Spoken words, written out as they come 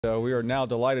We are now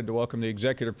delighted to welcome the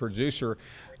executive producer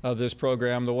of this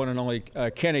program, the one and only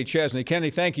Kenny Chesney. Kenny,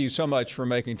 thank you so much for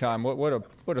making time. What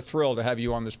a thrill to have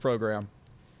you on this program.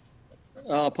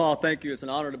 Paul, thank you. It's an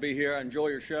honor to be here. I enjoy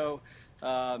your show.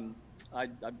 I'm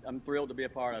thrilled to be a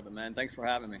part of it, man. Thanks for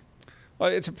having me.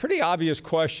 Well, it's a pretty obvious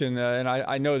question, and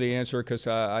I know the answer because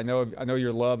I know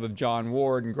your love of John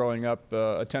Ward and growing up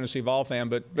a Tennessee Vol fan.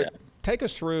 But yeah. Take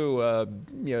us through,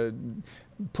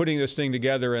 putting this thing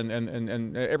together,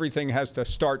 and everything has to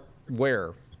start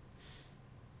where?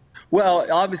 Well,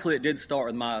 obviously it did start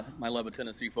with my love of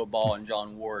Tennessee football and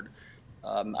John Ward.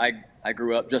 I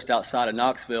grew up just outside of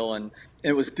Knoxville, and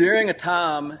it was during a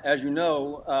time, as you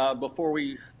know, before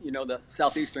the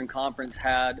Southeastern Conference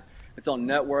had its own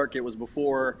network. It was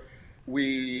before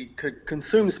we could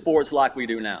consume sports like we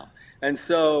do now. And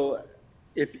so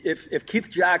if Keith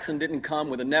Jackson didn't come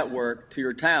with a network to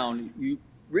your town, you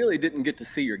really didn't get to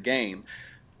see your game,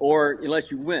 or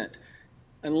unless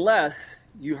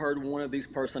you heard one of these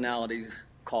personalities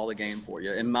call the game for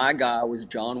you. And my guy was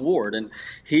John Ward, and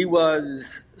he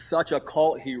was such a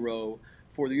cult hero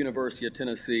for the University of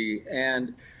Tennessee.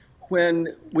 And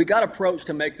when we got approached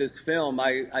to make this film,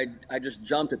 I just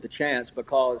jumped at the chance,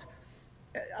 because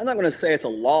I'm not going to say it's a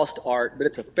lost art, but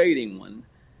it's a fading one,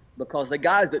 because the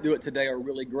guys that do it today are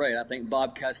really great. I think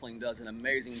Bob Kessling does an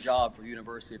amazing job for the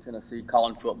University of Tennessee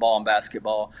calling football and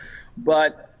basketball.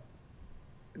 But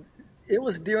it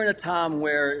was during a time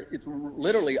where it's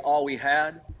literally all we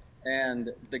had,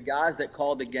 and the guys that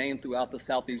called the game throughout the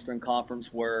Southeastern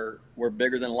Conference were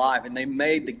bigger than life, and they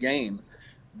made the game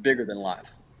bigger than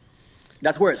life.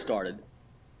 That's where it started.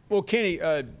 Well, Kenny,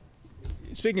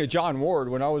 speaking of John Ward,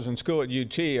 when I was in school at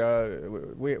UT,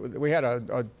 we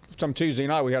had some Tuesday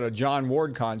night, we had a John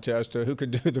Ward contest, who could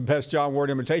do the best John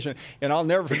Ward imitation. And I'll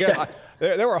never forget,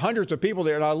 there were hundreds of people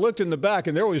there, and I looked in the back,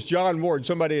 and there was John Ward.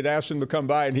 Somebody had asked him to come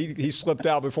by, and he slipped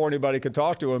out before anybody could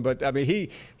talk to him. But I mean,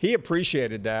 he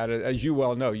appreciated that, as you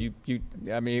well know.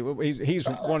 I mean, he's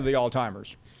one of the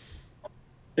all-timers.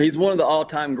 He's one of the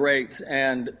all-time greats.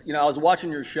 And I was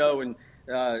watching your show, and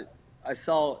I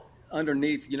saw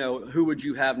underneath, who would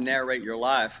you have narrate your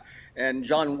life? And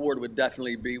John Ward would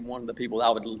definitely be one of the people I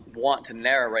would want to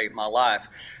narrate my life.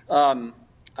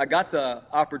 I got the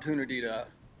opportunity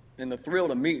and the thrill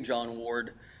to meet John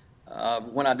Ward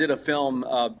when I did a film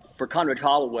for Conrad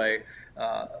Holloway,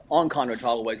 on Conrad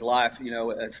Holloway's life,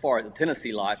 as far as the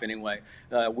Tennessee life anyway.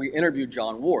 We interviewed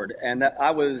John Ward, and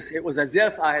it was as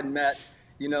if I had met,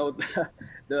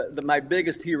 my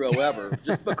biggest hero ever,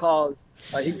 just because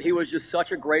he was just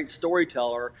such a great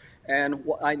storyteller, and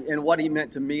what he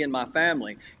meant to me and my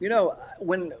family.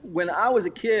 When I was a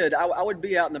kid, I would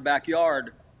be out in the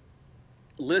backyard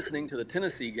listening to the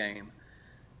Tennessee game,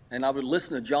 and I would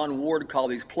listen to John Ward call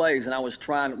these plays,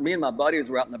 and me and my buddies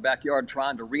were out in the backyard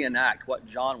trying to reenact what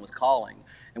John was calling.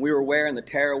 And we were wearing the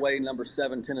tearaway number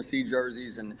 7 Tennessee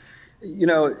jerseys, and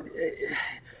a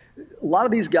lot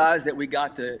of these guys that we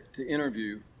got to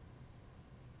interview,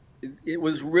 it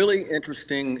was really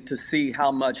interesting to see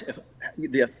how much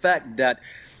the effect that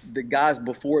the guys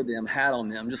before them had on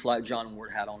them, just like John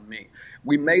Ward had on me.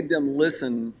 We made them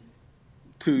listen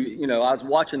to, I was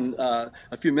watching a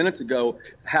few minutes ago,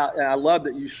 and I love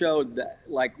that you showed that,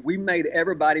 like, we made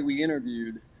everybody we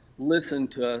interviewed listen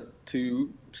to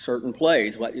certain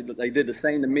plays. They did the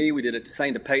same to me. We did it the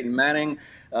same to Peyton Manning.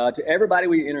 To everybody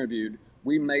we interviewed,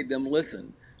 we made them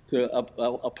listen to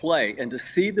a play, and to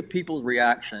see the people's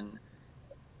reaction,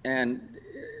 and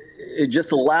it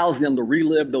just allows them to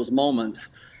relive those moments.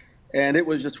 And it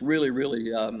was just really, really,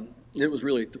 it was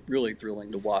really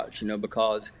thrilling to watch,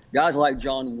 because guys like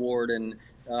John Ward and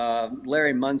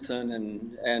Larry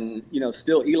Munson and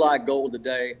still Eli Gold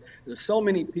today, there's so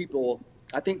many people.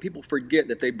 I think people forget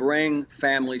that they bring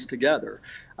families together.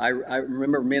 I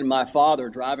remember me and my father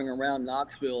driving around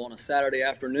Knoxville on a Saturday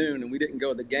afternoon, and we didn't go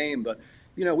to the game, but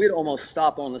we'd almost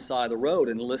stop on the side of the road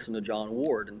and listen to John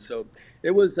Ward. And so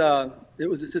it was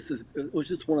just it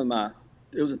was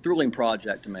a thrilling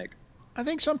project to make. I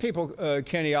think some people,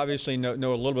 Kenny, obviously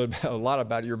know a lot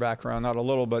about your background, not a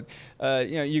little, but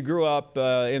you grew up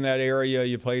in that area.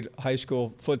 You played high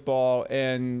school football,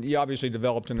 and you obviously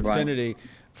developed an affinity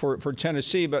for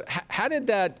Tennessee. But how did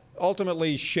that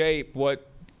ultimately shape what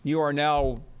you are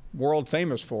now world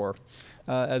famous for,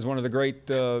 as one of the great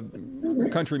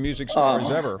country music stars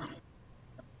ever?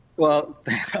 Well,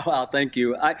 wow, thank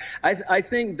you. I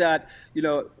think that,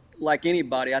 like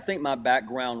anybody, I think my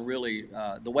background really,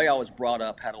 the way I was brought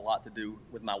up had a lot to do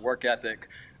with my work ethic,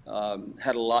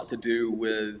 had a lot to do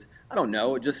with, I don't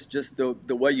know, just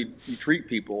the way you treat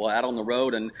people out on the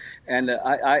road. And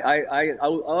I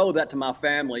owe that to my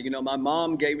family. You know, my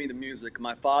mom gave me the music.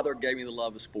 My father gave me the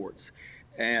love of sports.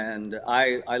 And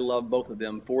I love both of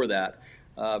them for that.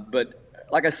 But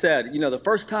like I said, you know, the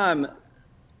first time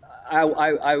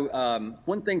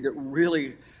one thing that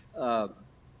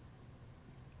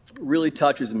really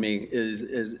touches me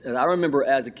is I remember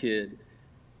as a kid,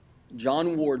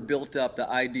 John Ward built up the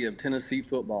idea of Tennessee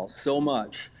football so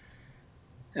much.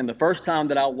 And the first time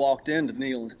that I walked into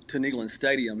Neyland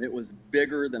Stadium, it was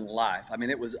bigger than life. I mean,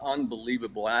 it was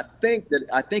unbelievable. And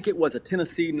I think it was a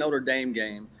Tennessee Notre Dame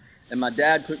game, and my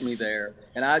dad took me there.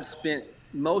 And I'd spent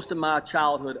most of my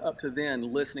childhood up to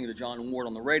then listening to John Ward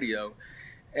on the radio,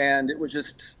 and it was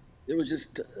just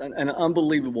an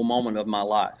unbelievable moment of my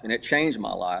life, and it changed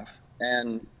my life.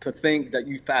 And to think that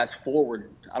you fast forward,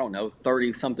 I don't know,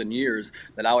 30-something years,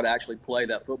 that I would actually play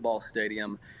that football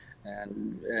stadium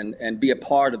and be a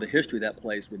part of the history of that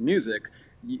place with music.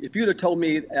 If you'd have told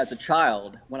me as a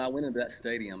child when I went into that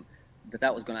stadium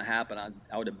that was going to happen,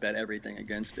 I would have bet everything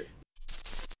against it.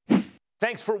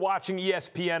 Thanks for watching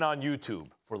ESPN on YouTube.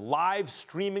 For live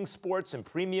streaming sports and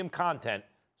premium content,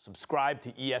 subscribe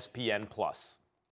to ESPN+.